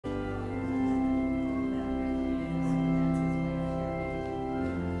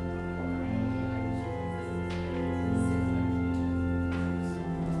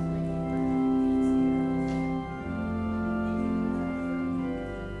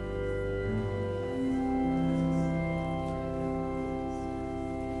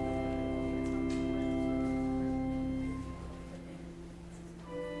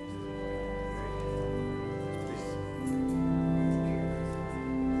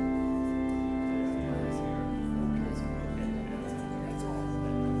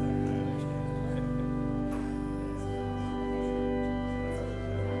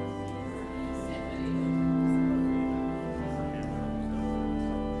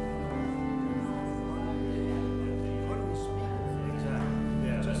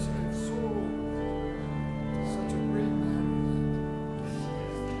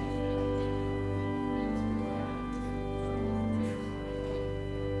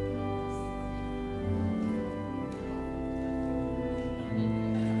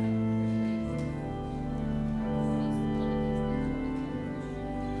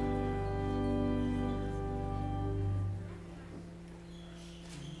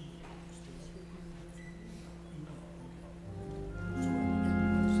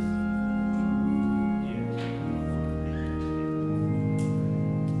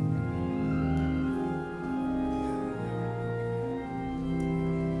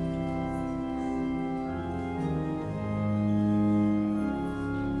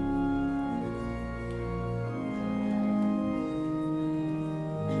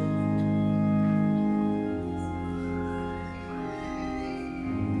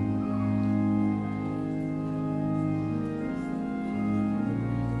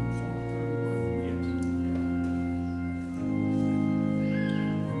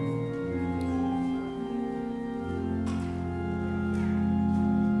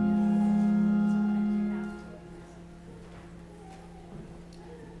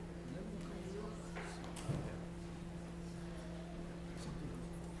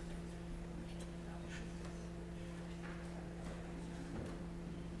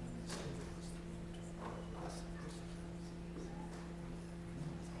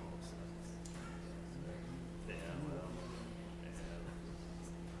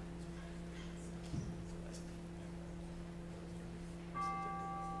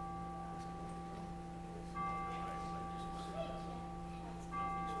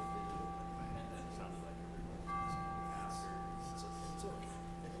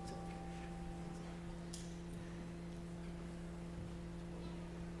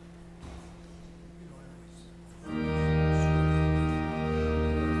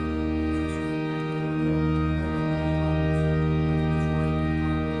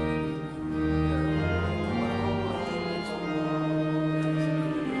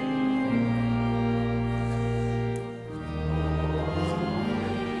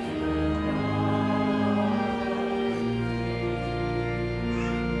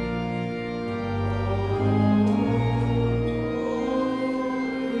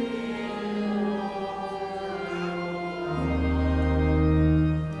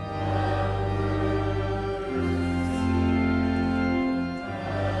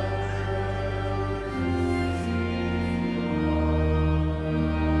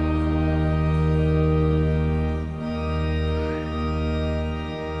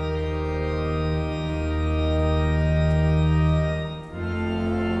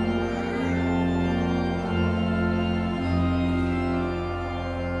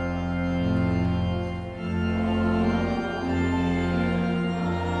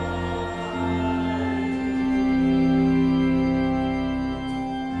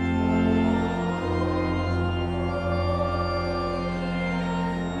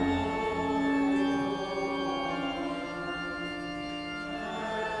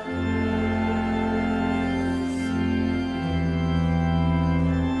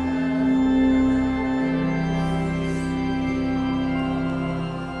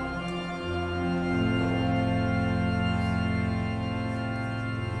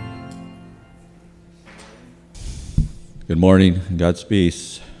Good morning, and God's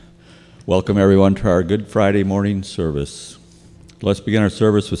peace. Welcome everyone to our Good Friday morning service. Let's begin our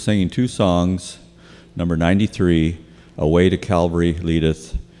service with singing two songs, number 93, Away to Calvary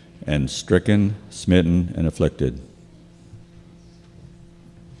Leadeth, and Stricken, Smitten, and Afflicted.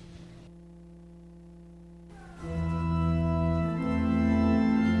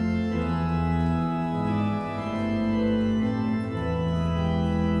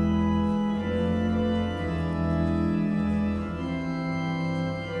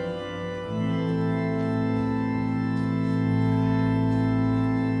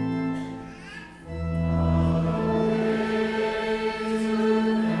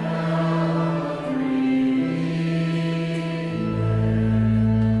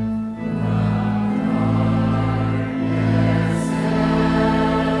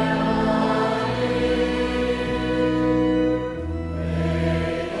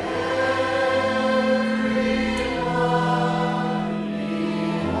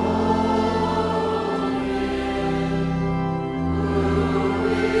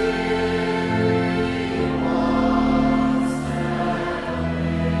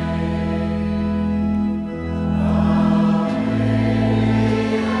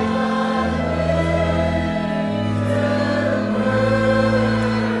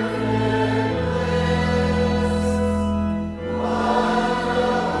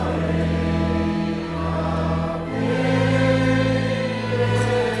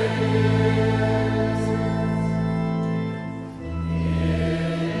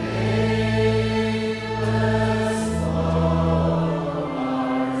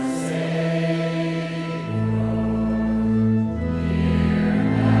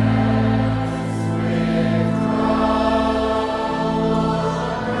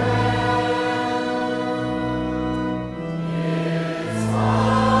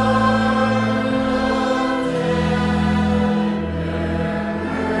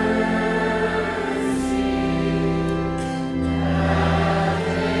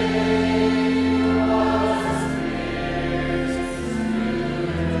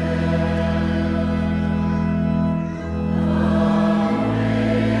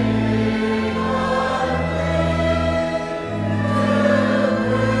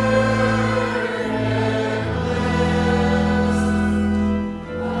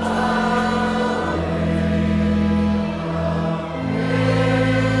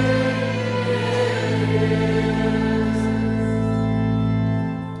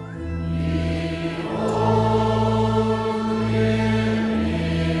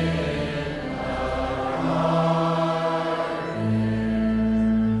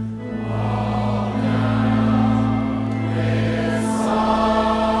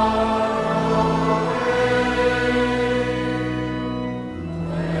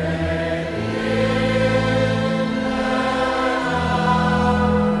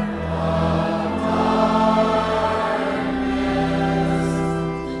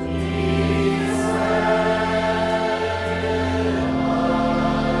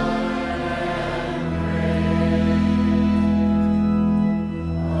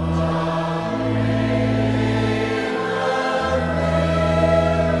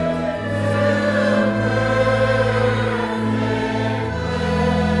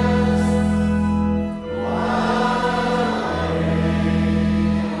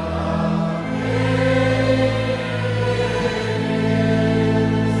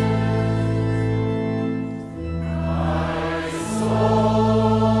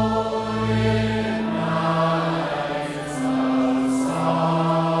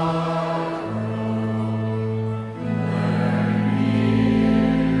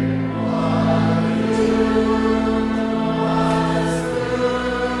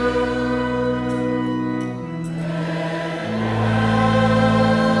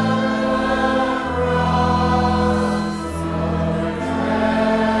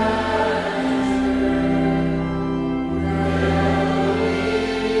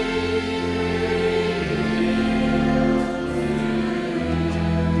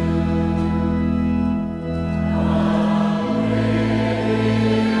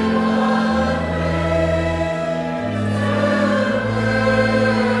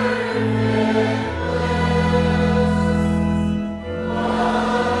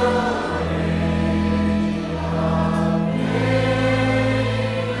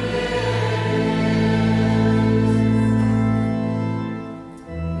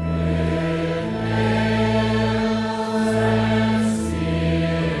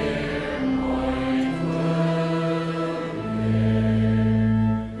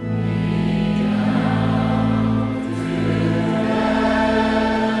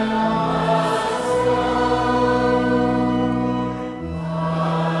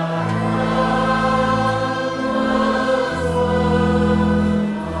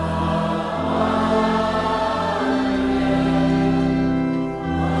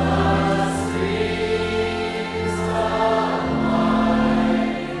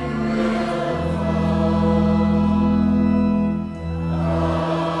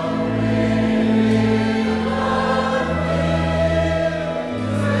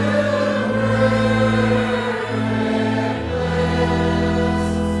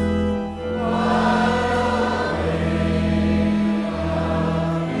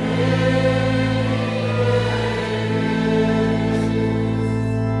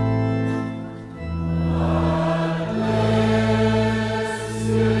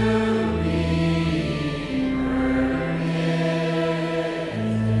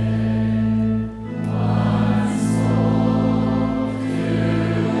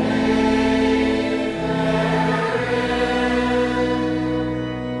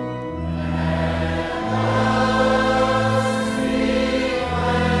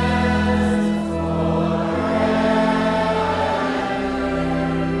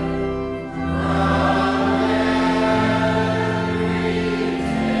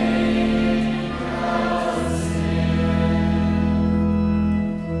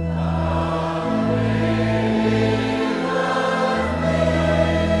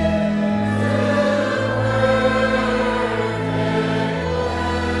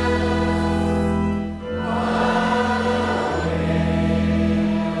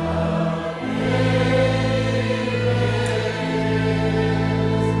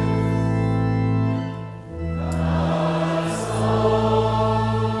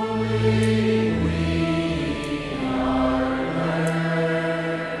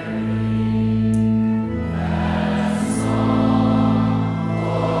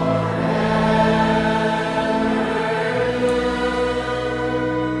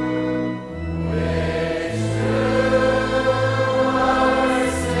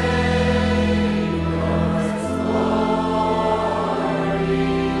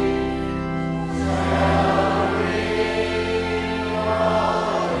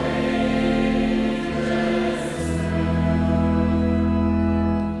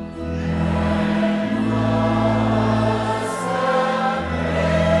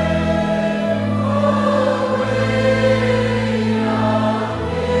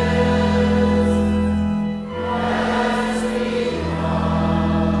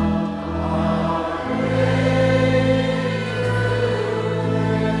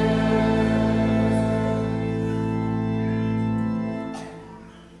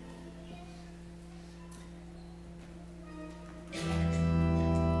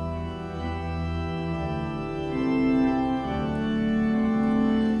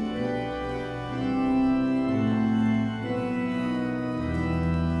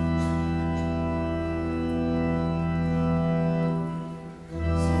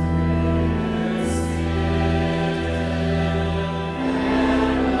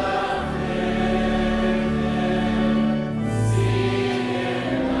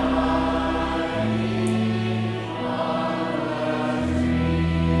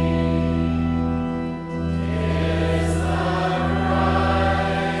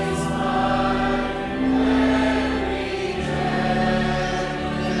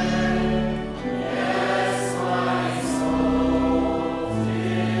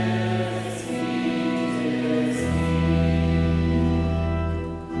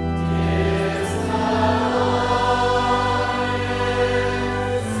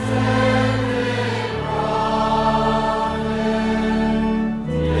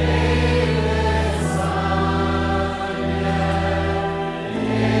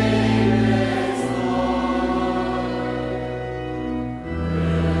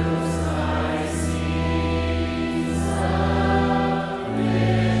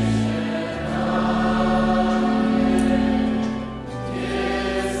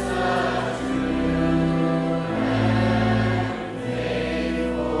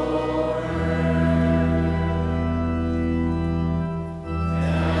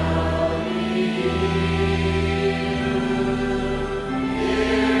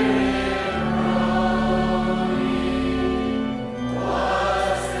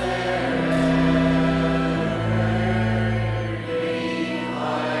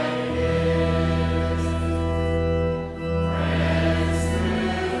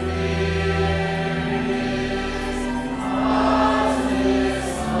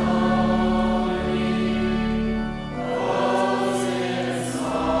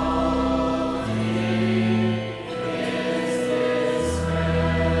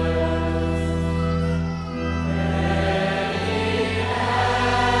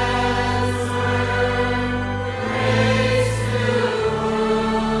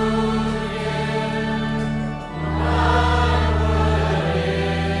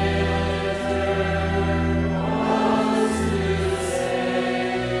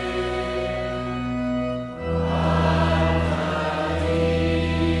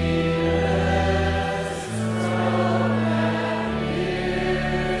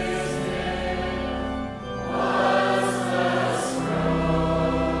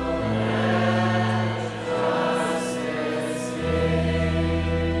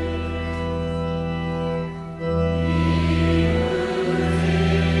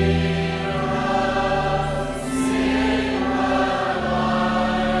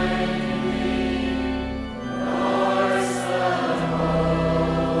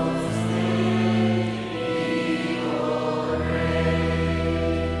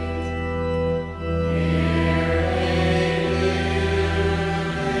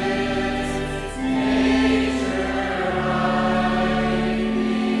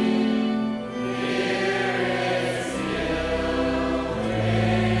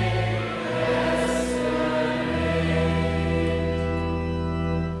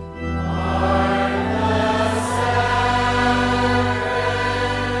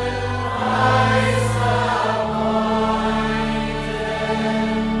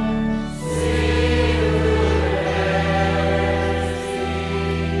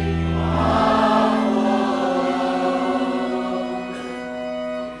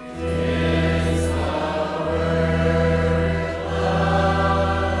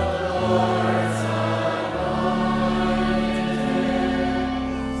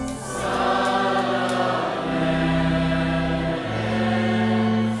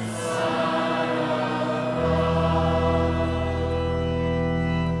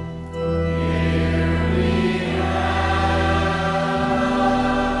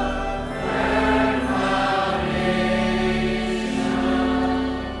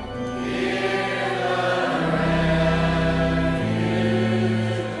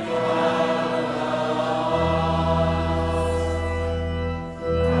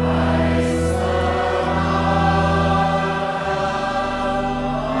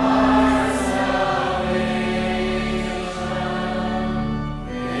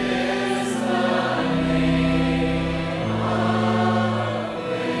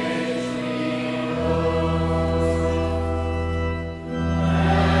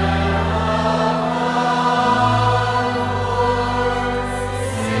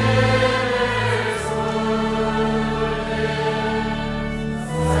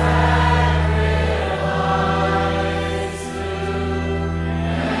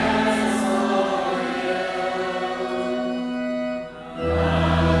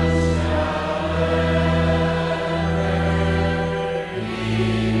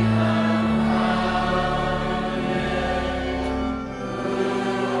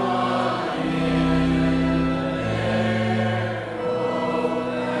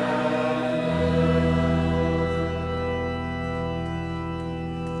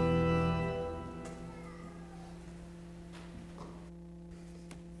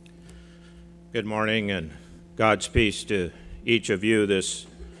 Good morning and God's peace to each of you this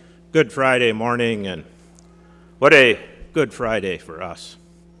Good Friday morning, and what a Good Friday for us.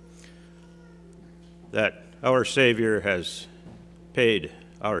 That our Savior has paid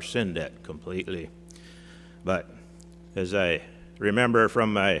our sin debt completely. But as I remember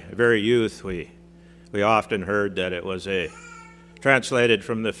from my very youth, we often heard that it was translated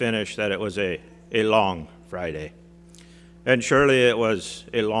from the Finnish, that it was a long Friday. And surely it was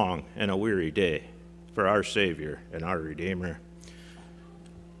a long and a weary day for our Savior and our Redeemer.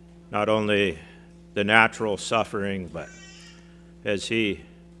 Not only the natural suffering, but as he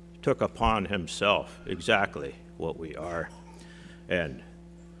took upon himself exactly what we are. And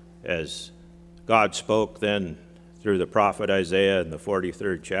as God spoke then through the prophet Isaiah in the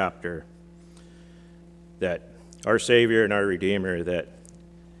 43rd chapter, that our Savior and our Redeemer, that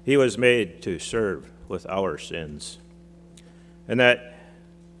he was made to serve with our sins, and that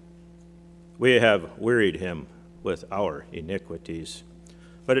we have wearied him with our iniquities.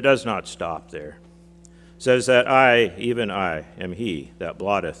 But it does not stop there. It says that I, even I, am he that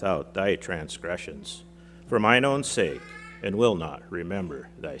blotteth out thy transgressions for mine own sake, and will not remember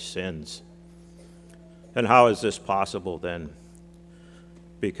thy sins. And how is this possible then?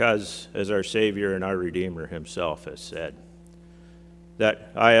 Because, as our Savior and our Redeemer himself has said,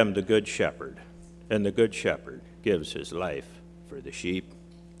 that I am the good shepherd, and the good shepherd gives his life for the sheep.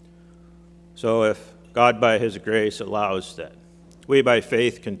 So if God by his grace allows that we by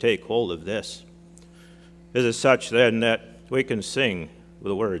faith can take hold of this, is it such then that we can sing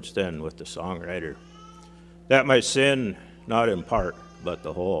the words then with the songwriter, that my sin, not in part but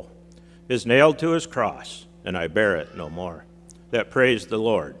the whole, is nailed to his cross, and I bear it no more. That praise the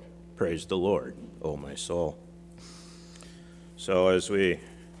Lord, O my soul. So as we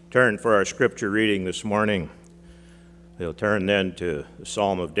turn for our scripture reading this morning, we'll turn then to the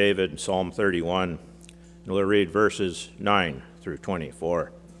Psalm of David, Psalm 31, and we'll read verses 9 through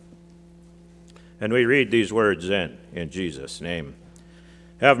 24. And we read these words then, in Jesus' name.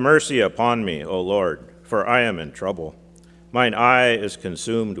 Have mercy upon me, O Lord, for I am in trouble. Mine eye is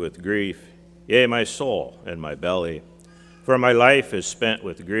consumed with grief, yea, my soul and my belly. For my life is spent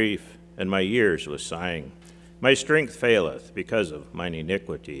with grief, and my years with sighing. My strength faileth because of mine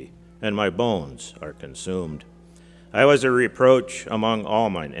iniquity, and my bones are consumed. I was a reproach among all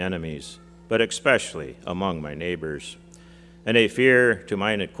mine enemies, but especially among my neighbors, and a fear to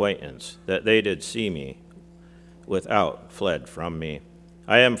mine acquaintance, that they did see me without fled from me.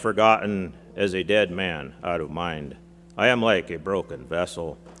 I am forgotten as a dead man out of mind. I am like a broken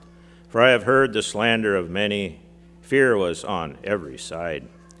vessel. For I have heard the slander of many. Fear was on every side.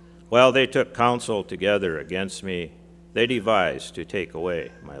 While they took counsel together against me, they devised to take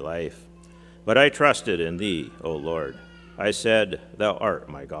away my life. But I trusted in thee, O Lord. I said, Thou art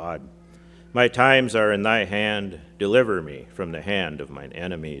my God. My times are in thy hand. Deliver me from the hand of mine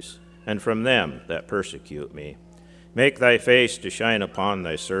enemies, and from them that persecute me. Make thy face to shine upon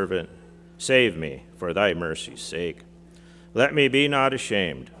thy servant. Save me for thy mercy's sake. Let me be not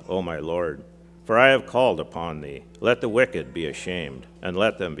ashamed, O my Lord, for I have called upon thee. Let the wicked be ashamed, and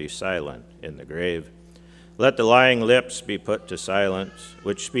let them be silent in the grave. Let the lying lips be put to silence,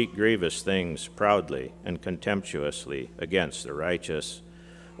 which speak grievous things proudly and contemptuously against the righteous.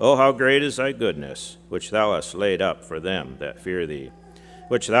 O how great is thy goodness, which thou hast laid up for them that fear thee,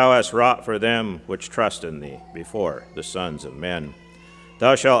 which thou hast wrought for them which trust in thee before the sons of men.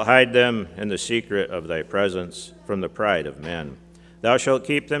 Thou shalt hide them in the secret of thy presence from the pride of men. Thou shalt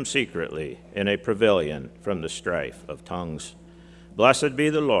keep them secretly in a pavilion from the strife of tongues. Blessed be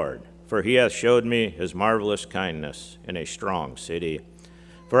the Lord, for he hath showed me his marvelous kindness in a strong city.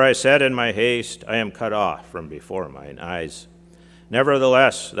 For I said in my haste, I am cut off from before mine eyes.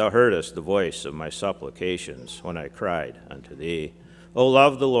 Nevertheless, thou heardest the voice of my supplications when I cried unto thee. O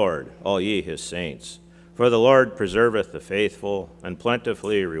love the Lord, all ye his saints. For the Lord preserveth the faithful, and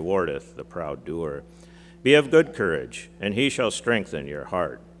plentifully rewardeth the proud doer. Be of good courage, and he shall strengthen your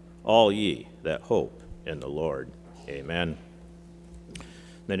heart, all ye that hope in the Lord. Amen.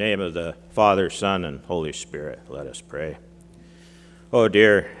 In the name of the Father, Son, and Holy Spirit, let us pray. Oh,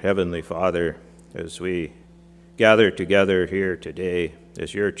 dear Heavenly Father, as we gather together here today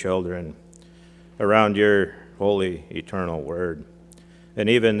as your children around your holy, eternal word, and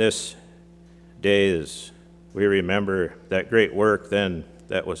even this day as we remember that great work then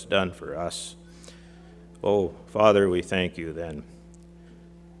that was done for us. Oh, Father, we thank you then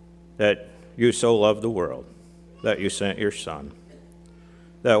that you so loved the world, that you sent your Son,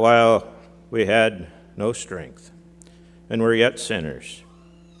 that while we had no strength and were yet sinners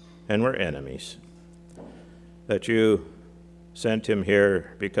and were enemies, that you sent him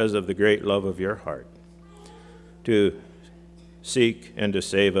here because of the great love of your heart, to seek and to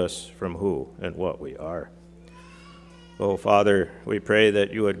save us from who and what we are. Oh, Father, we pray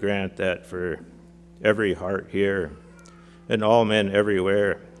that you would grant that for every heart here and all men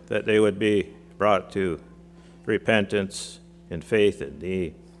everywhere, that they would be brought to repentance and faith in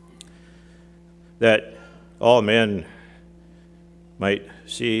thee, that all men might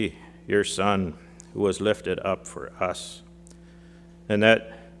see your Son who was lifted up for us, and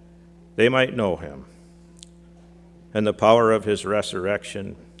that they might know him and the power of his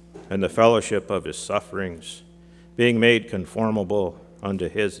resurrection and the fellowship of his sufferings, being made conformable unto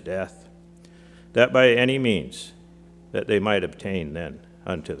his death, that by any means that they might obtain then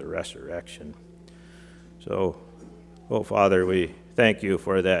unto the resurrection. So, oh Father, we thank you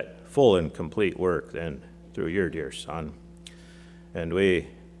for that full and complete work then through your dear Son. And we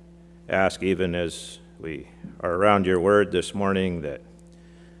ask, even as we are around your word this morning, that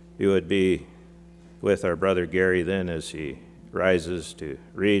you would be with our brother Gary then as he rises to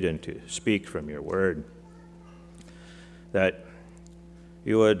read and to speak from your word, that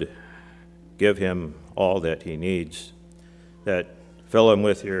you would give him all that he needs, that fill him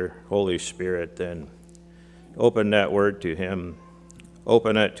with your Holy Spirit, then open that word to him,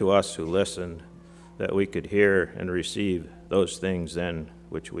 open it to us who listen, that we could hear and receive those things then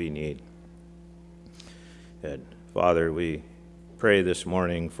which we need. And Father, we pray this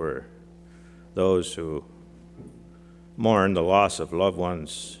morning for those who mourn the loss of loved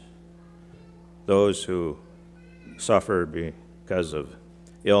ones, those who suffer because of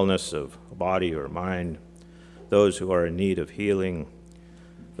illness of body or mind, those who are in need of healing,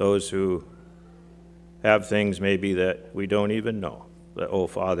 those who have things maybe that we don't even know. That, oh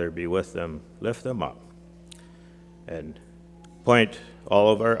Father, be with them, lift them up, and point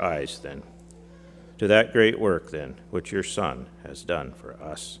all of our eyes then to that great work then which your Son has done for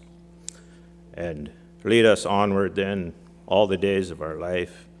us. And lead us onward then all the days of our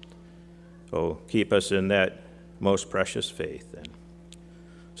life. Oh, keep us in that most precious faith then,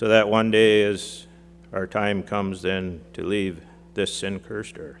 so that one day as our time comes then to leave this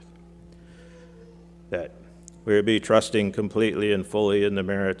sin-cursed earth, that we will be trusting completely and fully in the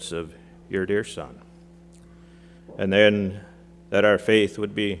merits of your dear Son, and then that our faith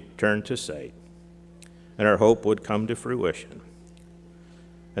would be turned to sight, and our hope would come to fruition.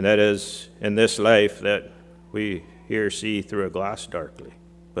 And that is in this life that we here see through a glass darkly,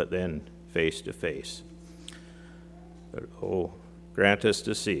 but then face to face. But, oh, grant us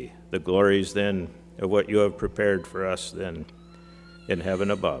to see the glories then of what you have prepared for us then in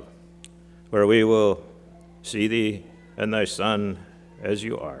heaven above, where we will see thee and thy Son as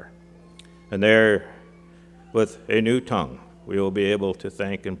you are. And there, with a new tongue, we will be able to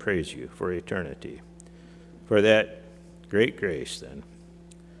thank and praise you for eternity, for that great grace then,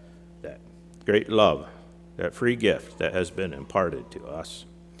 that great love, that free gift that has been imparted to us.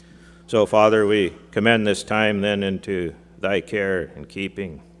 So, Father, we commend this time then into thy care and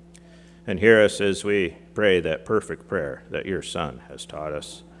keeping, and hear us as we pray that perfect prayer that your Son has taught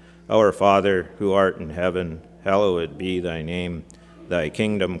us. Our Father, who art in heaven, hallowed be thy name. Thy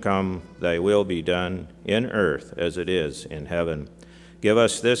kingdom come, thy will be done, in earth as it is in heaven. Give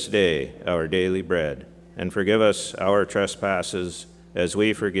us this day our daily bread, and forgive us our trespasses, as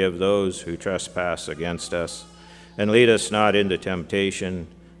we forgive those who trespass against us. And lead us not into temptation,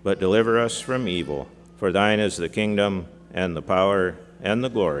 but deliver us from evil. For thine is the kingdom, and the power, and the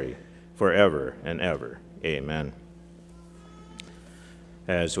glory, forever and ever. Amen.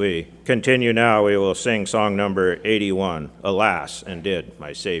 As we continue now, we will sing song number 81, Alas, and Did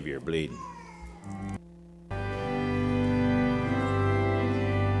My Savior Bleed? Alas,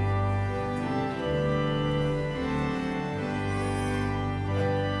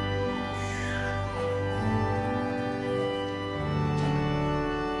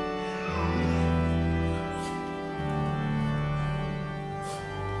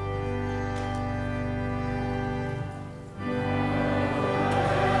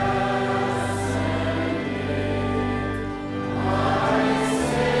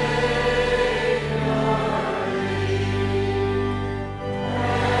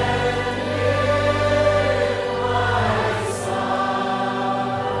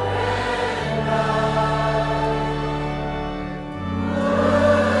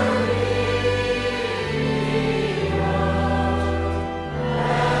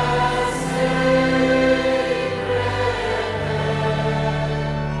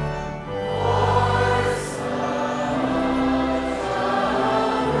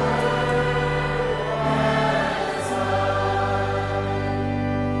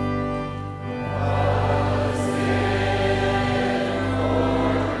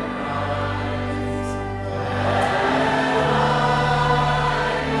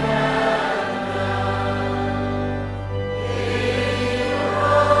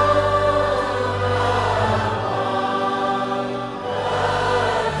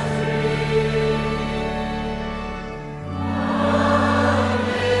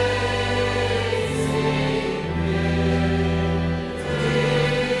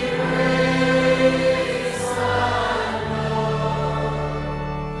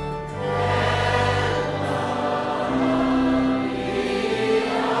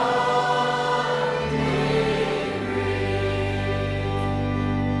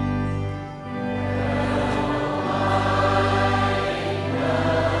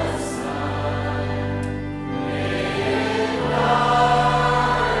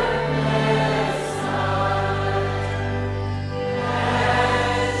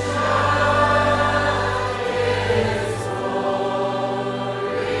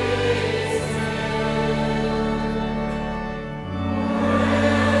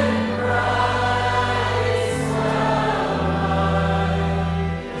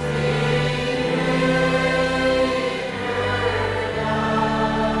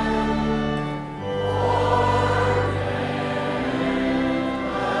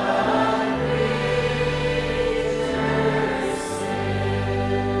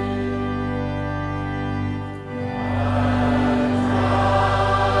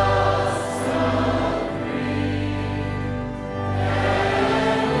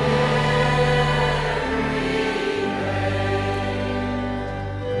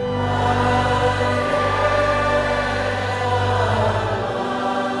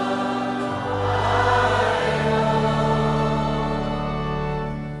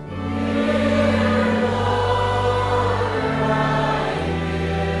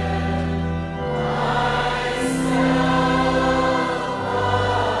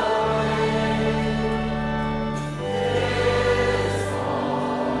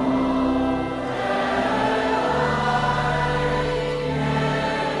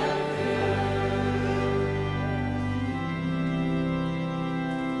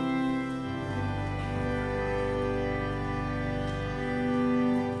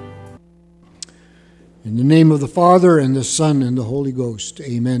 In the name of the Father, and the Son, and the Holy Ghost.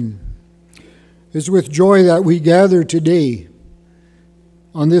 Amen. It's with joy that we gather today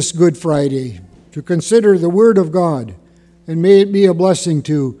on this Good Friday to consider the Word of God, and may it be a blessing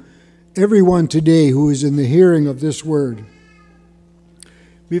to everyone today who is in the hearing of this Word.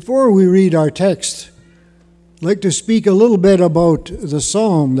 Before we read our text, I'd like to speak a little bit about the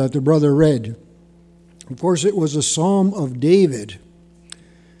psalm that the brother read. Of course, it was a psalm of David.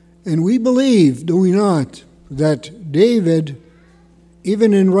 And we believe, do we not, that David,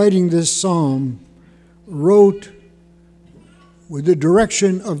 even in writing this psalm, wrote with the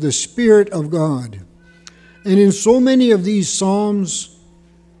direction of the Spirit of God. And in so many of these psalms,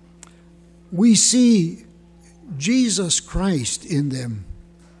 we see Jesus Christ in them.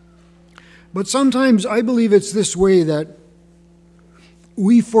 But sometimes I believe it's this way, that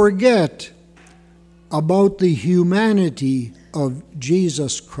we forget about the humanity of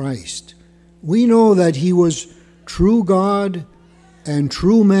Jesus Christ. We know that he was true God and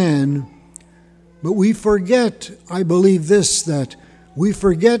true man, but we forget, I believe this, that we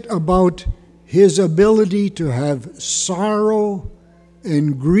forget about his ability to have sorrow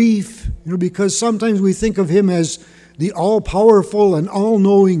and grief, because sometimes we think of him as the all-powerful and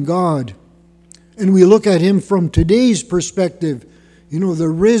all-knowing God. And we look at him from today's perspective, the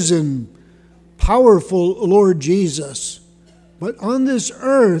risen, powerful Lord Jesus. But on this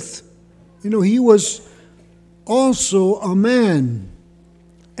earth, he was also a man.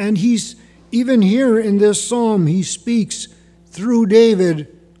 And he's, even here in this psalm, he speaks through David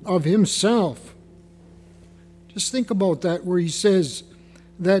of himself. Just think about that, where he says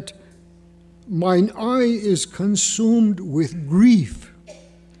that mine eye is consumed with grief,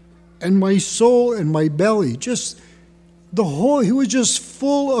 and my soul and my belly, he was just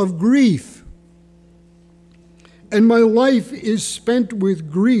full of grief. And my life is spent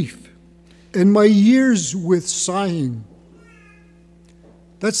with grief, and my years with sighing.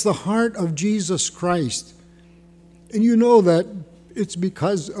 That's the heart of Jesus Christ. And you know that it's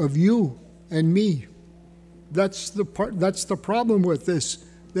because of you and me. That's the problem with this,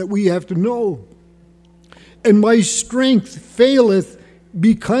 that we have to know. And my strength faileth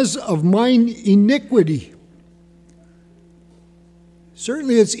because of mine iniquity.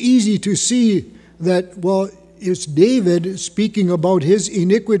 Certainly it's easy to see that, it's David speaking about his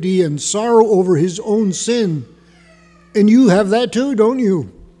iniquity and sorrow over his own sin. And you have that too, don't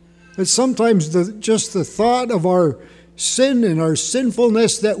you? That sometimes just the thought of our sin and our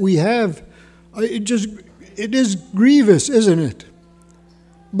sinfulness that we have, it is grievous, isn't it?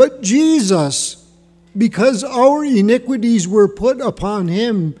 But Jesus, because our iniquities were put upon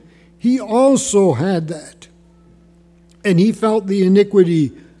him, he also had that. And he felt the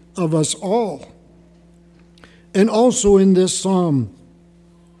iniquity of us all. And also in this psalm,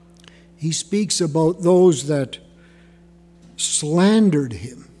 he speaks about those that slandered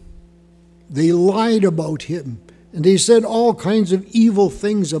him. They lied about him, and they said all kinds of evil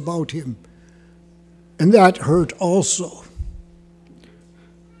things about him. And that hurt also.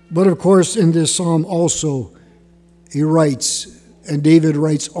 But of course, in this psalm also, he writes, and David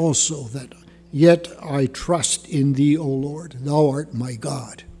writes also, that, yet I trust in thee, O Lord, thou art my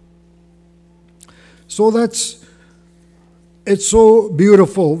God. So it's so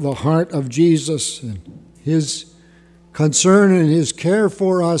beautiful, the heart of Jesus and his concern and his care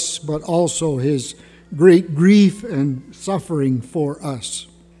for us, but also his great grief and suffering for us.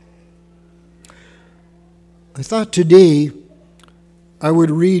 I thought today I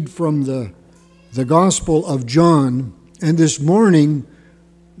would read from the Gospel of John, and this morning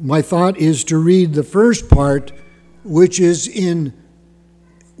my thought is to read the first part, which is in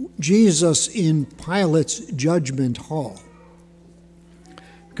Jesus in Pilate's judgment hall.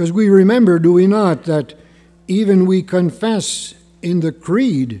 Because we remember, do we not, that even we confess in the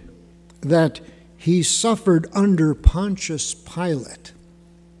creed that he suffered under Pontius Pilate.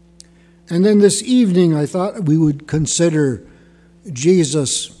 And then this evening I thought we would consider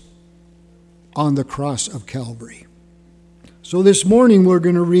Jesus on the cross of Calvary. So this morning we're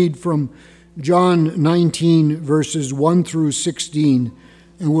going to read from John 19, verses 1 through 16,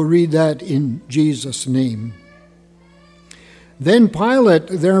 and we'll read that in Jesus' name. Then Pilate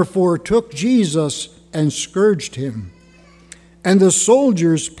therefore took Jesus and scourged him. And the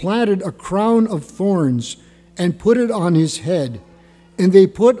soldiers platted a crown of thorns and put it on his head. And they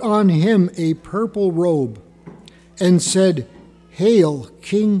put on him a purple robe and said, Hail,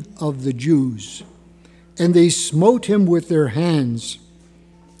 King of the Jews! And they smote him with their hands.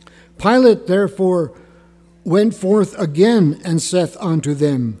 Pilate therefore went forth again and saith unto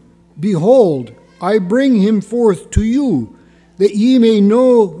them, Behold, I bring him forth to you, that ye may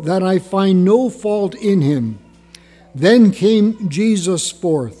know that I find no fault in him. Then came Jesus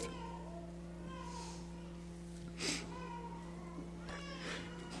forth,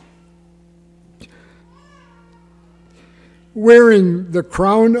 wearing the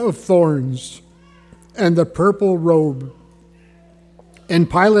crown of thorns and the purple robe. And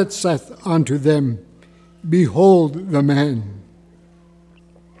Pilate saith unto them, Behold the man.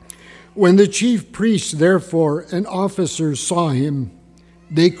 When the chief priests therefore and officers saw him,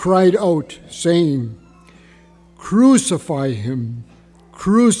 they cried out, saying, Crucify him,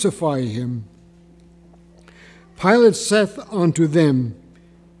 crucify him. Pilate saith unto them,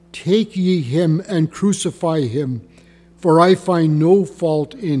 Take ye him and crucify him, for I find no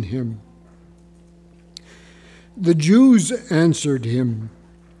fault in him. The Jews answered him,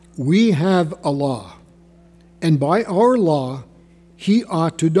 We have a law, and by our law he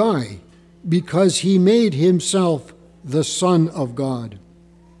ought to die, because he made himself the Son of God.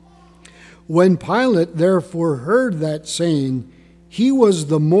 When Pilate therefore heard that saying, he was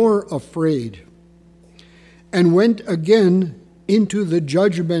the more afraid, and went again into the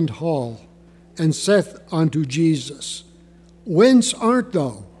judgment hall, and saith unto Jesus, Whence art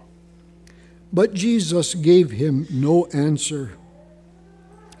thou? But Jesus gave him no answer.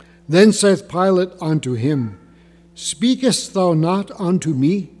 Then saith Pilate unto him, Speakest thou not unto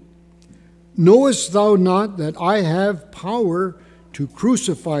me? Knowest thou not that I have power to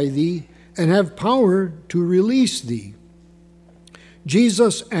crucify thee, and have power to release thee?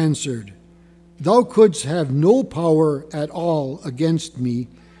 Jesus answered, Thou couldst have no power at all against me,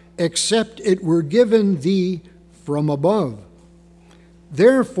 except it were given thee from above.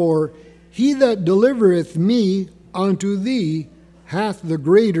 Therefore, he that delivereth me unto thee hath the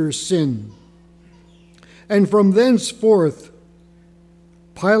greater sin. And from thenceforth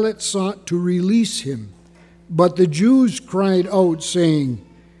Pilate sought to release him. But the Jews cried out, saying,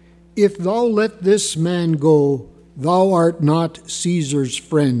 If thou let this man go, thou art not Caesar's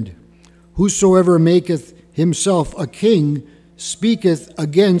friend. Whosoever maketh himself a king speaketh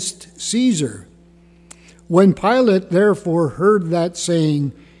against Caesar. When Pilate therefore heard that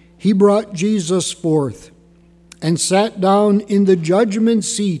saying, he brought Jesus forth, and sat down in the judgment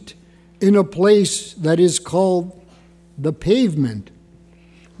seat in a place that is called the Pavement,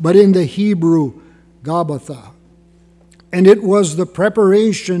 but in the Hebrew, Gabbatha. And it was the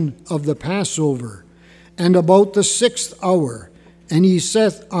preparation of the Passover, and about the 6th hour. And he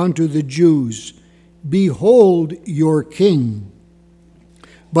saith unto the Jews, Behold your king.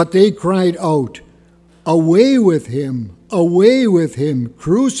 But they cried out, Away with him,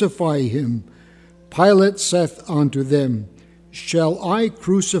 crucify him. Pilate saith unto them, Shall I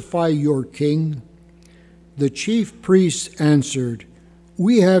crucify your king? The chief priests answered,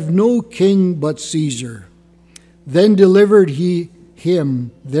 We have no king but Caesar. Then delivered he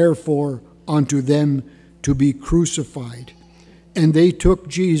him, therefore, unto them to be crucified. And they took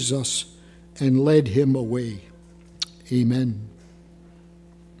Jesus and led him away. Amen.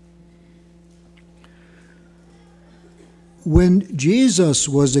 When Jesus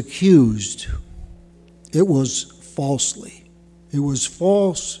was accused, it was falsely. It was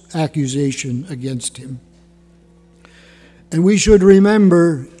false accusation against him. And we should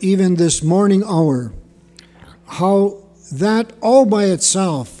remember, even this morning hour, how that all by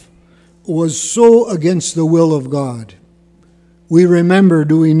itself was so against the will of God. We remember,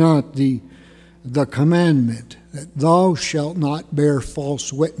 do we not, the commandment that thou shalt not bear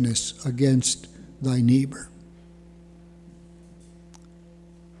false witness against thy neighbor.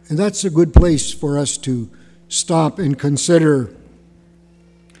 And that's a good place for us to stop and consider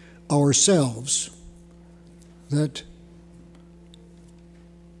ourselves, that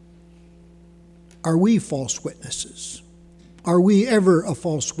are we false witnesses? Are we ever a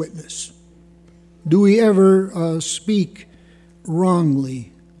false witness? Do we ever speak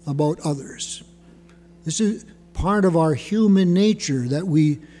wrongly about others? This is part of our human nature that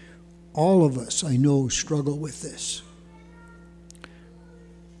we, all of us, I know, struggle with this.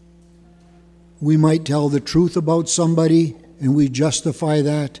 We might tell the truth about somebody and we justify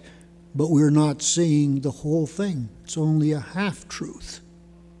that, but we're not saying the whole thing. It's only a half-truth.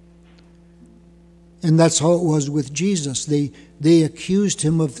 And that's how it was with Jesus. They accused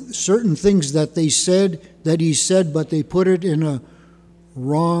him of certain things that he said, but they put it in a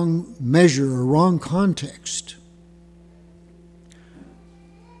wrong measure, a wrong context.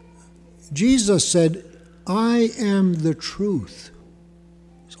 Jesus said, I am the truth.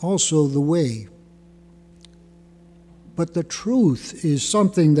 It's also the way. But the truth is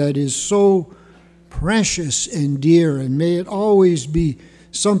something that is so precious and dear, and may it always be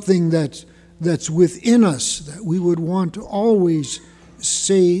something that that's within us, that we would want to always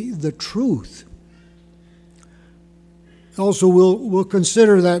say the truth. Also, we'll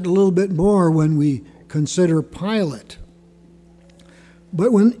consider that a little bit more when we consider Pilate.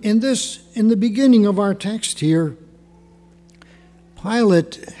 But when in the beginning of our text here,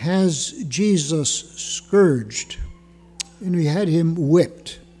 Pilate has Jesus scourged, and he had him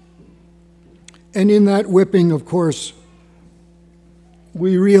whipped. And in that whipping, of course,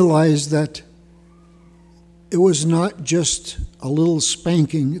 we realize that it was not just a little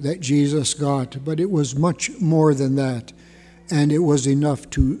spanking that Jesus got, but it was much more than that, and it was enough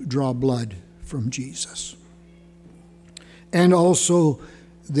to draw blood from Jesus. And also,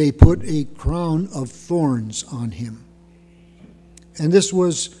 they put a crown of thorns on him. And this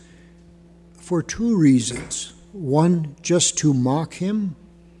was for two reasons. One, just to mock him,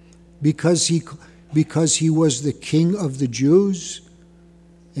 because he was the king of the Jews,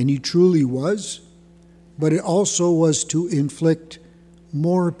 and he truly was. But it also was to inflict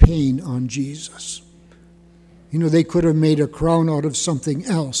more pain on Jesus. You know, they could have made a crown out of something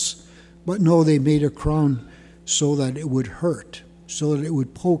else, but no, they made a crown so that it would hurt, so that it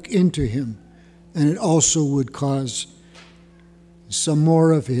would poke into him, and it also would cause some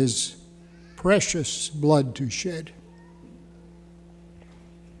more of his precious blood to shed.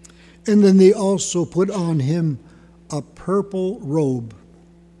 And then they also put on him a purple robe.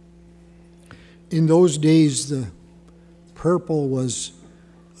 In those days, the purple was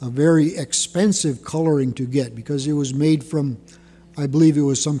a very expensive coloring to get because it was made from, I believe it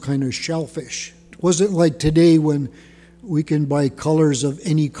was some kind of shellfish. It wasn't like today when we can buy colors of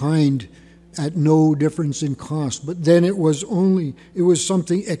any kind at no difference in cost. But then it was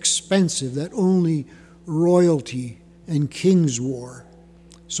something expensive that only royalty and kings wore.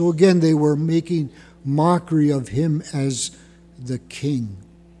 So again, they were making mockery of him as the king,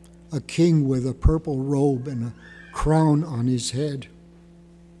 a king with a purple robe and a crown on his head.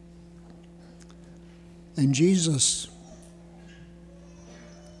 And Jesus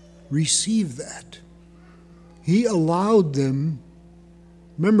received that. He allowed them.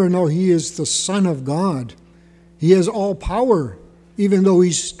 Remember, now he is the Son of God. He has all power, even though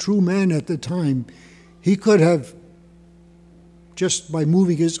he's true man at the time. He could have, just by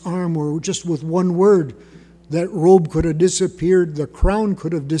moving his arm or just with one word, that robe could have disappeared, the crown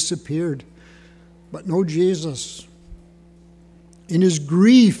could have disappeared. But no, Jesus, in his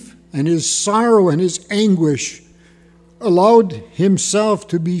grief and his sorrow and his anguish, allowed himself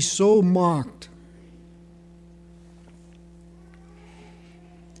to be so mocked.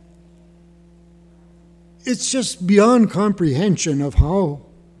 It's just beyond comprehension of how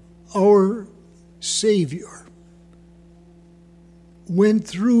our Savior went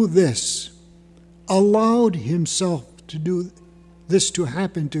through this, allowed himself to do this to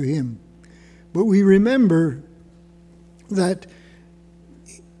happen to him. But we remember that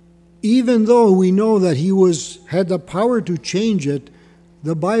even though we know that he had the power to change it,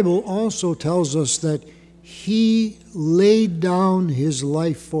 the Bible also tells us that he laid down his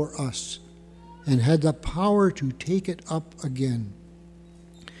life for us and had the power to take it up again.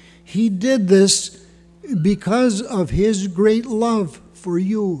 He did this because of his great love for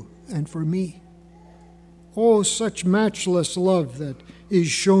you and for me. Oh, such matchless love that is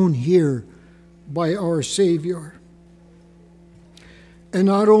shown here by our Savior. And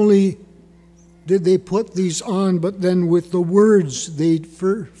not only did they put these on, but then with the words they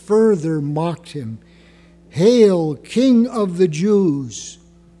further mocked him. Hail, King of the Jews!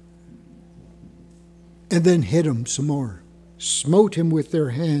 And then hit him some more. Smote him with their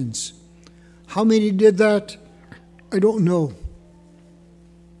hands. How many did that? I don't know.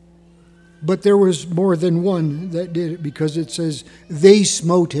 But there was more than one that did it, because it says they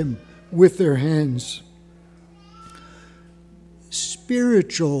smote him with their hands.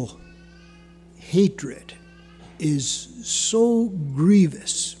 Spiritual hatred is so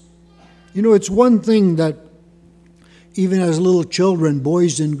grievous. You know, it's one thing that even as little children,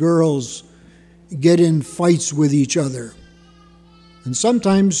 boys and girls, get in fights with each other. And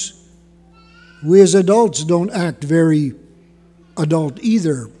sometimes we as adults don't act very adult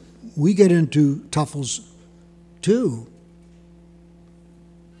either. We get into tuffles too.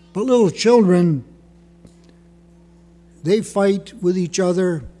 But little children, they fight with each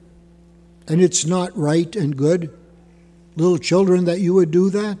other, and it's not right and good. Little children, that you would do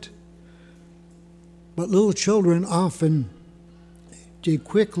that. But little children often, they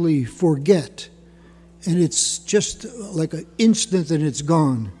quickly forget, and it's just like an instant and it's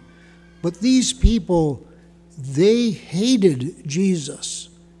gone. But these people, they hated Jesus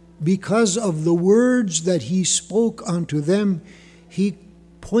because of the words that he spoke unto them. He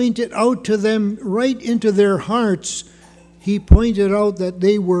pointed out to them right into their hearts. He pointed out that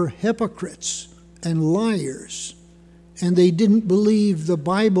they were hypocrites and liars, and they didn't believe the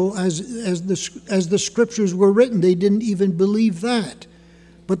Bible as the scriptures were written. They didn't even believe that.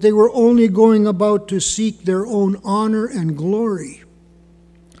 But they were only going about to seek their own honor and glory.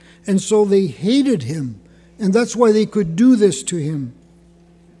 And so they hated him, and that's why they could do this to him.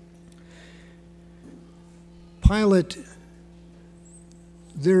 Pilate,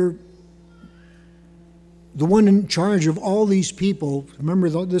 they're the one in charge of all these people. Remember,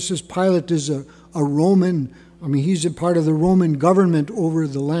 Pilate is a Roman. He's a part of the Roman government over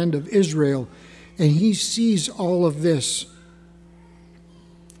the land of Israel, and he sees all of this.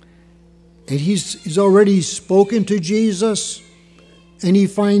 And he's already spoken to Jesus, and he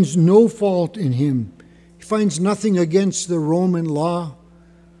finds no fault in him. He finds nothing against the Roman law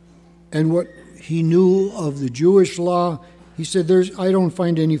and what he knew of the Jewish law. He said, I don't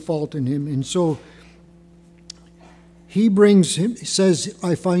find any fault in him. And so he says,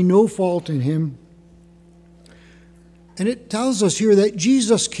 I find no fault in him. And it tells us here that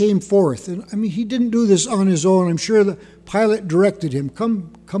Jesus came forth. And he didn't do this on his own. I'm sure that Pilate directed him,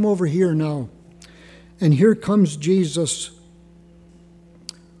 come over here now. And here comes Jesus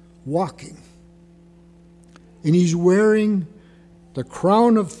walking. And he's wearing the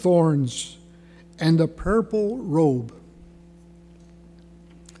crown of thorns and the purple robe.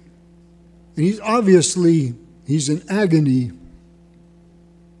 And he's in agony.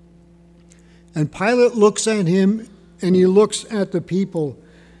 And Pilate looks at him, and he looks at the people,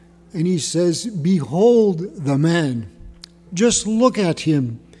 and he says, behold the man. Just look at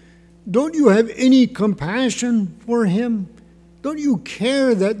him. Don't you have any compassion for him? Don't you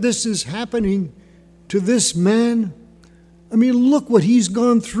care that this is happening to this man? Look what he's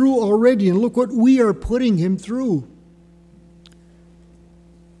gone through already, and look what we are putting him through.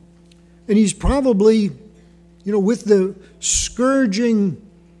 And he's probably, with the scourging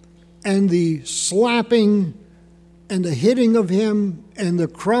and the slapping and the hitting of him and the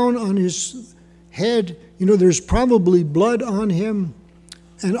crown on his head, there's probably blood on him.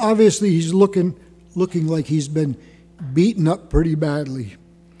 And obviously he's looking like he's been beaten up pretty badly.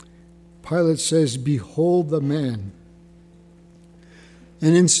 Pilate says, behold the man.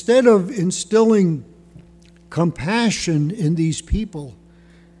 And instead of instilling compassion in these people,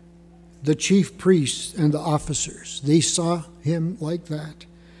 the chief priests and the officers, they saw him like that,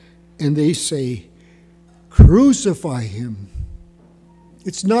 and they say, crucify him.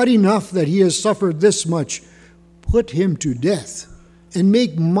 It's not enough that he has suffered this much. Put him to death and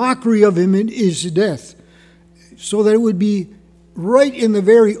make mockery of him in his death, so that it would be right in the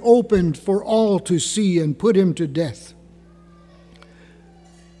very open for all to see, and put him to death.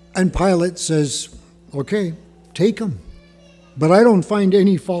 And Pilate says, okay, take him. But I don't find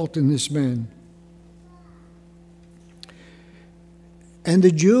any fault in this man. And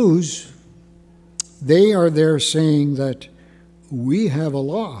the Jews, they are there saying that we have a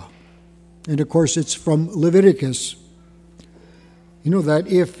law. And of course it's from Leviticus. That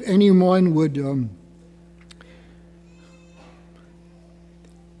if anyone would,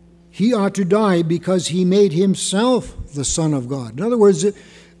 he ought to die because he made himself the Son of God. In other words,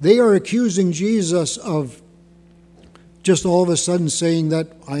 they are accusing Jesus of just all of a sudden saying that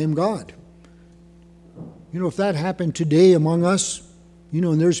I am God. If that happened today among us,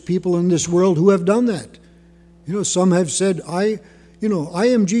 and there's people in this world who have done that. Some have said, I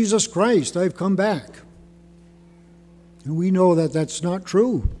am Jesus Christ, I've come back. And we know that that's not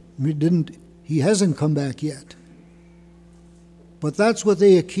true. He hasn't come back yet. But that's what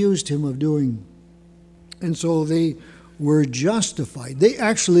they accused him of doing. And so they were justified. They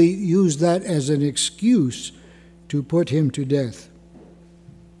actually used that as an excuse to put him to death.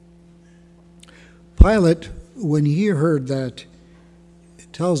 Pilate, when he heard that,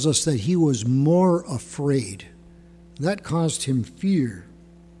 it tells us that he was more afraid. That caused him fear.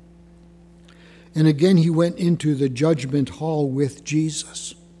 And again, he went into the judgment hall with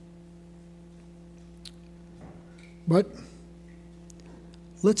Jesus. But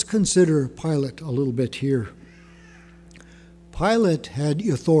let's consider Pilate a little bit here. Pilate had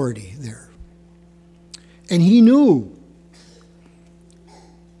authority there. And he knew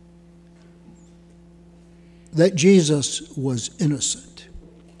that Jesus was innocent.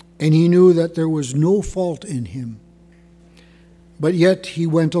 And he knew that there was no fault in him. But yet he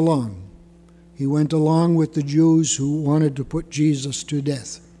went along. He went along with the Jews who wanted to put Jesus to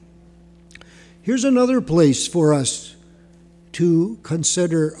death. Here's another place for us to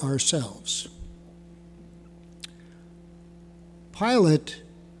consider ourselves. Pilate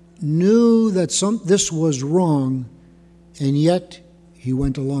knew that this was wrong, and yet he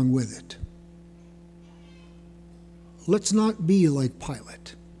went along with it. Let's not be like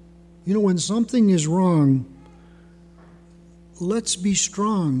Pilate. You know, when something is wrong, let's be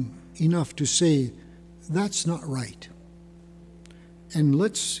strong enough to say, that's not right. And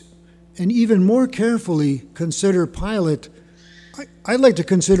even more carefully consider Pilate. I'd like to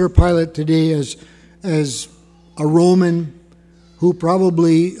consider Pilate today as a Roman who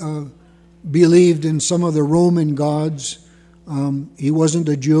probably believed in some of the Roman gods. He wasn't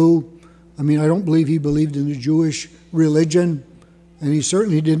a Jew. I mean, I don't believe he believed in the Jewish religion, and he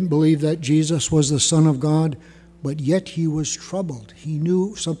certainly didn't believe that Jesus was the Son of God, but yet he was troubled. He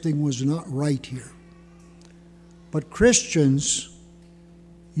knew something was not right here. But Christians,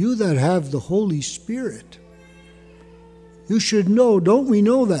 you that have the Holy Spirit, you should know, don't we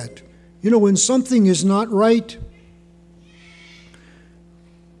know that? You know, when something is not right,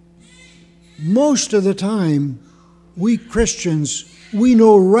 most of the time, we Christians, we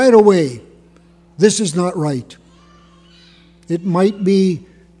know right away, this is not right. It might be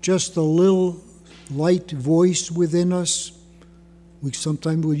just a little light voice within us. We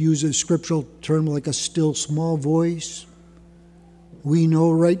sometimes would use a scriptural term like a still small voice. We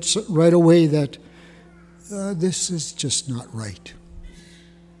know right away that this is just not right.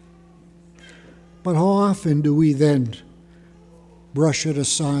 But how often do we then brush it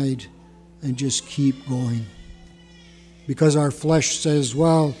aside and just keep going? Because our flesh says,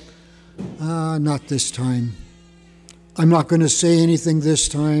 well, not this time. I'm not going to say anything this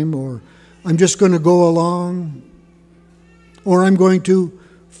time, or I'm just going to go along, or I'm going to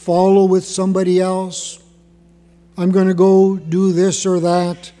follow with somebody else. I'm going to go do this or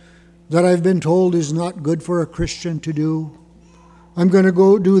that I've been told is not good for a Christian to do. I'm going to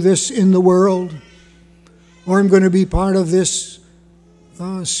go do this in the world, or I'm going to be part of this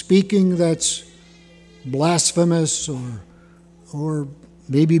speaking that's blasphemous, or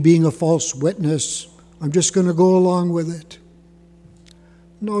maybe being a false witness. I'm just going to go along with it.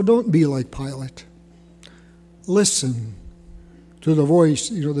 No, don't be like Pilate. Listen to the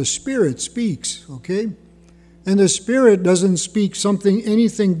voice. You know, the Spirit speaks, okay? And the Spirit doesn't speak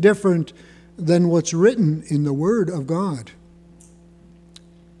anything different than what's written in the Word of God.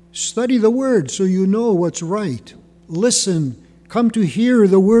 Study the Word so you know what's right. Listen, come to hear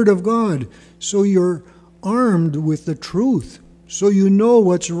the Word of God so you're armed with the truth, so you know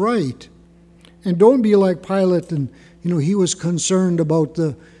what's right. And don't be like Pilate, and he was concerned about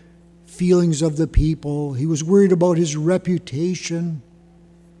the feelings of the people. He was worried about his reputation.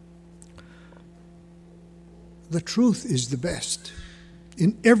 The truth is the best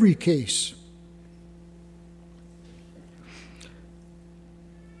in every case.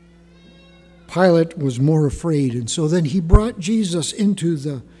 Pilate was more afraid, and so then he brought Jesus into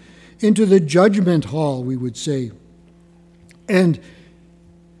the judgment hall, we would say. And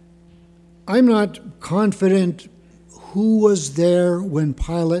I'm not confident who was there when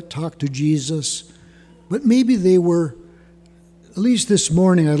Pilate talked to Jesus, but maybe they were, at least this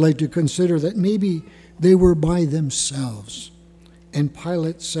morning I'd like to consider that maybe they were by themselves. And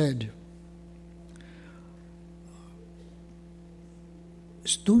Pilate said,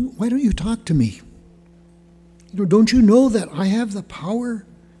 why don't you talk to me? Don't you know that I have the power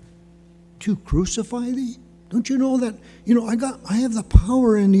to crucify thee? Don't you know that, I have the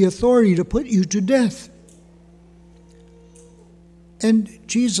power and the authority to put you to death? And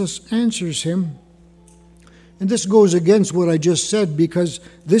Jesus answers him. And this goes against what I just said, because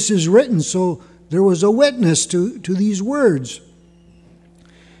this is written, so there was a witness to these words.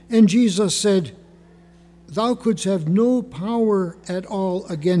 And Jesus said, thou couldst have no power at all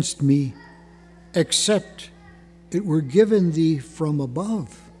against me, except it were given thee from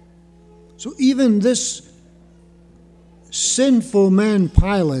above. So even this sinful man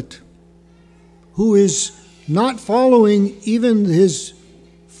Pilate, who is not following even his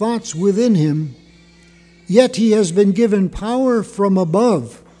thoughts within him, yet he has been given power from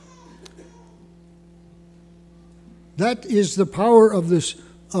above. That is the power of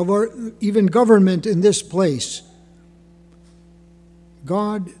our even government in this place.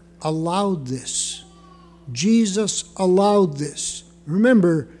 God allowed this. Jesus allowed this.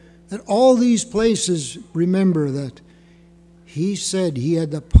 Remember that all these places, remember that he said he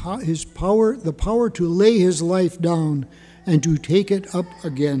had the power to lay his life down and to take it up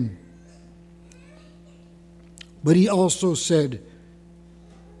again. But he also said,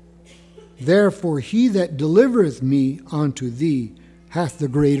 therefore he that delivereth me unto thee hath the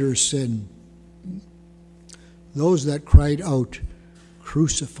greater sin. Those that cried out,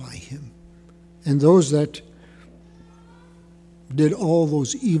 crucify him. And those that did all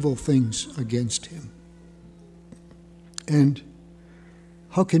those evil things against him. And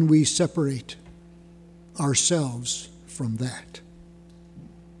how can we separate ourselves from that?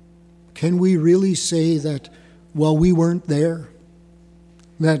 Can we really say that, well, we weren't there?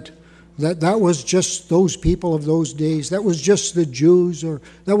 That was just those people of those days? That was just the Jews, or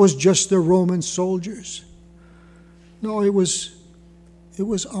that was just the Roman soldiers? No, it was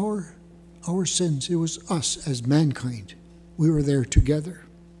our sins. It was us as mankind. We were there together.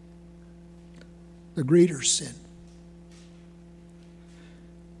 The greater sin.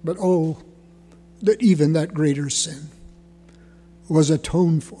 But oh, that even that greater sin was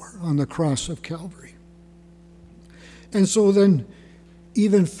atoned for on the cross of Calvary. And so then,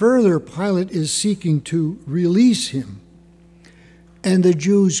 even further, Pilate is seeking to release him. And the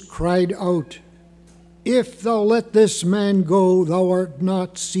Jews cried out, "If thou let this man go, thou art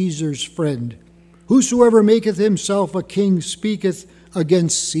not Caesar's friend. Whosoever maketh himself a king speaketh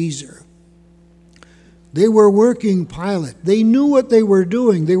against Caesar." They were working Pilate. They knew what they were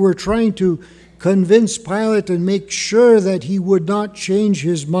doing. They were trying to convince Pilate and make sure that he would not change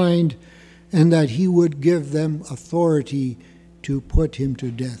his mind and that he would give them authority to put him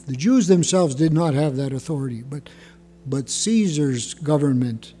to death. The Jews themselves did not have that authority, but Caesar's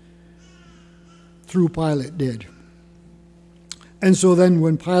government through Pilate did. And so then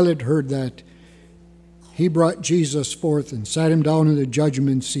when Pilate heard that, he brought Jesus forth and sat him down in the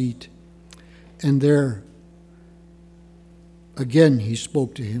judgment seat. And there, again, he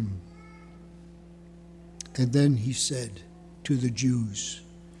spoke to him. And then he said to the Jews,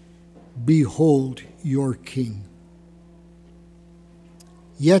 "Behold your king."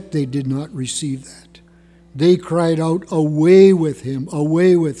 Yet they did not receive that. They cried out, away with him,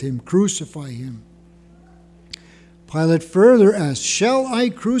 crucify him." Pilate further asked, "Shall I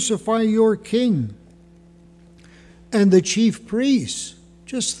crucify your king?" And the chief priests,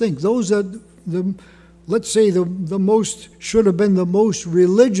 just think, those that let's say the most should have been the most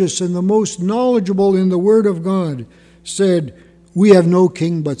religious and the most knowledgeable in the Word of God, said, "We have no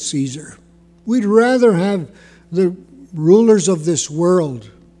king but Caesar. We'd rather have the rulers of this world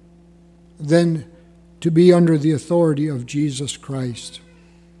than to be under the authority of Jesus Christ."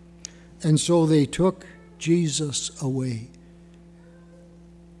 And so they took Jesus away.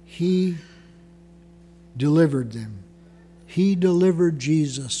 He delivered them. He delivered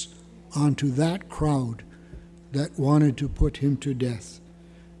Jesus onto that crowd that wanted to put him to death.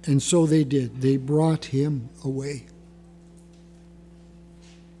 And so they did. They brought him away.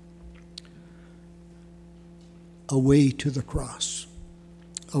 Away to the cross.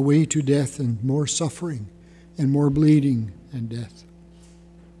 Away to death and more suffering and more bleeding and death.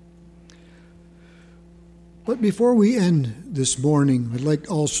 But before we end this morning, I'd like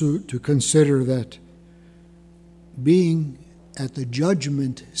also to consider that being at the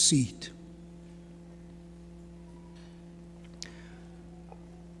judgment seat.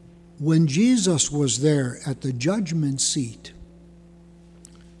 When Jesus was there at the judgment seat,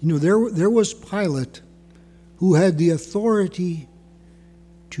 there was Pilate who had the authority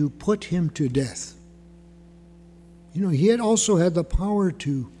to put him to death. He had also had the power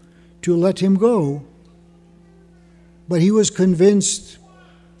to let him go, but he was convinced,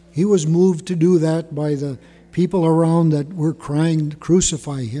 he was moved to do that by the people around that were crying,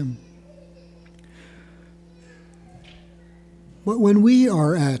 "Crucify him." But when we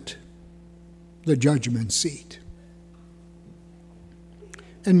are at the judgment seat,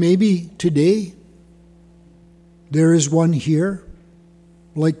 and maybe today there is one here,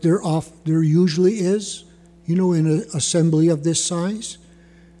 like there usually is, in an assembly of this size,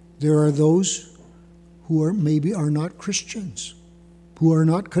 there are those who are not Christians, who are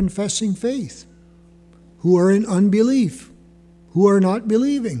not confessing faith, who are in unbelief, who are not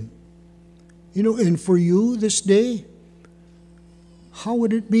believing. And for you this day, how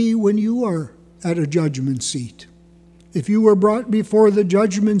would it be when you are at a judgment seat? If you were brought before the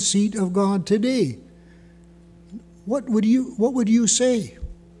judgment seat of God today, what would you say?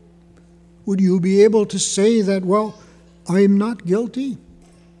 Would you be able to say that, well, I am not guilty?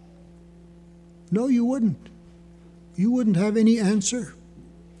 No, you wouldn't. You wouldn't have any answer.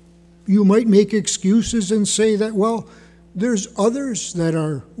 You might make excuses and say that, well, there's others that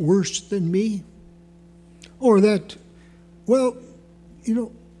are worse than me. Or that, well,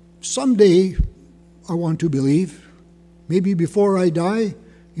 someday I want to believe. Maybe before I die,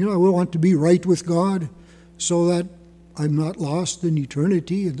 I want to be right with God so that I'm not lost in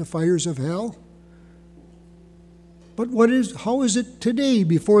eternity in the fires of hell. But how is it today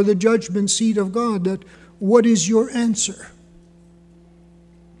before the judgment seat of God? What is your answer?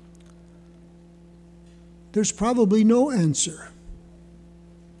 There's probably no answer,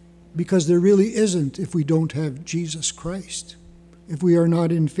 because there really isn't if we don't have Jesus Christ. if we are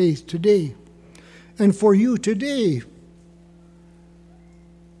not in faith today. And for you today,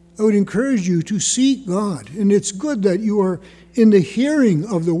 I would encourage you to seek God. And it's good that you are in the hearing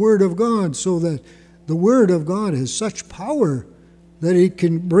of the Word of God, so that the Word of God has such power that it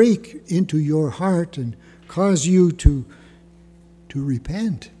can break into your heart and cause you to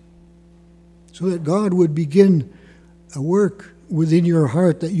repent, so that God would begin a work within your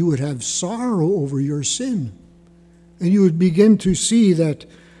heart, that you would have sorrow over your sin, and you would begin to see that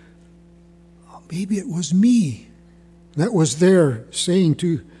maybe it was me that was there saying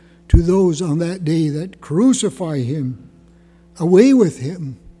to those on that day that crucify him, away with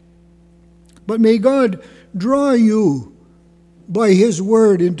him. But may God draw you by his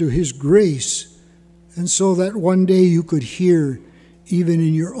word into his grace, and so that one day you could hear even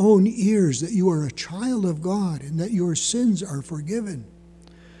in your own ears that you are a child of God and that your sins are forgiven.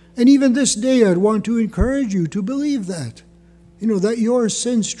 And even this day I'd want to encourage you to believe that, that your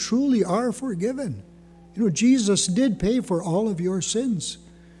sins truly are forgiven. Jesus did pay for all of your sins,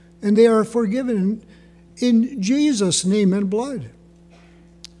 and they are forgiven in Jesus' name and blood.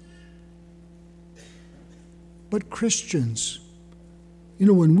 But Christians,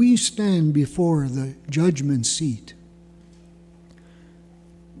 when we stand before the judgment seat,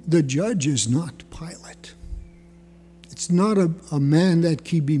 the judge is not Pilate. It's not a man that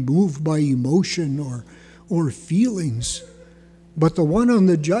can be moved by emotion or feelings, but the one on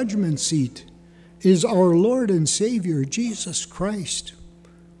the judgment seat is our Lord and Savior, Jesus Christ,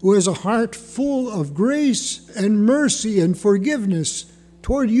 who has a heart full of grace and mercy and forgiveness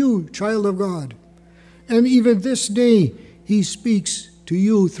toward you, child of God. And even this day, he speaks to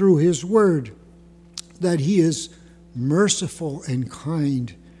you through his word that he is merciful and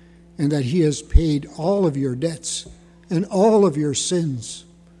kind, and that he has paid all of your debts and all of your sins.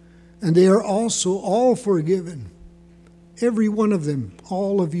 And they are also all forgiven, every one of them,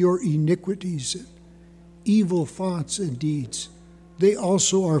 all of your iniquities, evil thoughts and deeds. They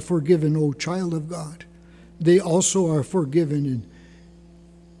also are forgiven, O child of God. They also are forgiven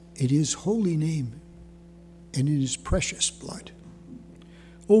in his holy name and in his precious blood.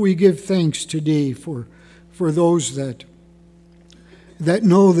 Oh, we give thanks today for those that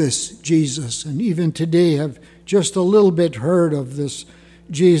know this Jesus, and even today have just a little bit heard of this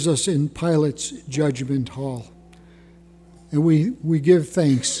Jesus in Pilate's judgment hall. And we give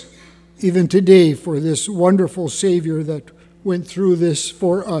thanks even today for this wonderful Savior that went through this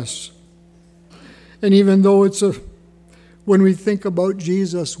for us. And even though when we think about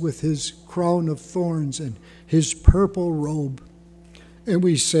Jesus with his crown of thorns and his purple robe, and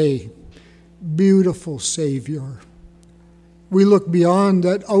we say, beautiful Savior, we look beyond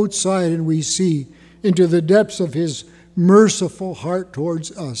that outside and we see into the depths of his merciful heart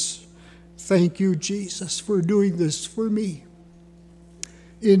towards us. Thank you, Jesus, for doing this for me.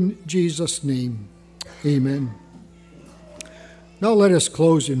 In Jesus' name, amen. Now let us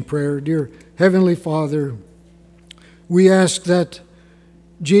close in prayer. Dear Heavenly Father, we ask that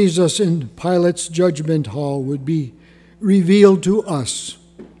Jesus in Pilate's judgment hall would be revealed to us,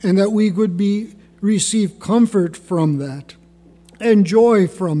 and that we would receive comfort from that and joy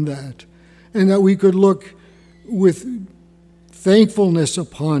from that, and that we could look with thankfulness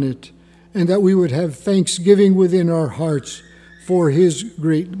upon it, and that we would have thanksgiving within our hearts for his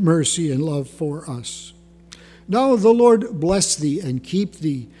great mercy and love for us. Now the Lord bless thee and keep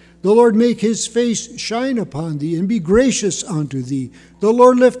thee. The Lord make his face shine upon thee and be gracious unto thee. The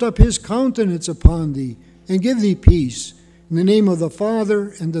Lord lift up his countenance upon thee and give thee peace. In the name of the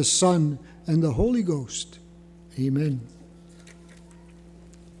Father, and the Son, and the Holy Ghost. Amen.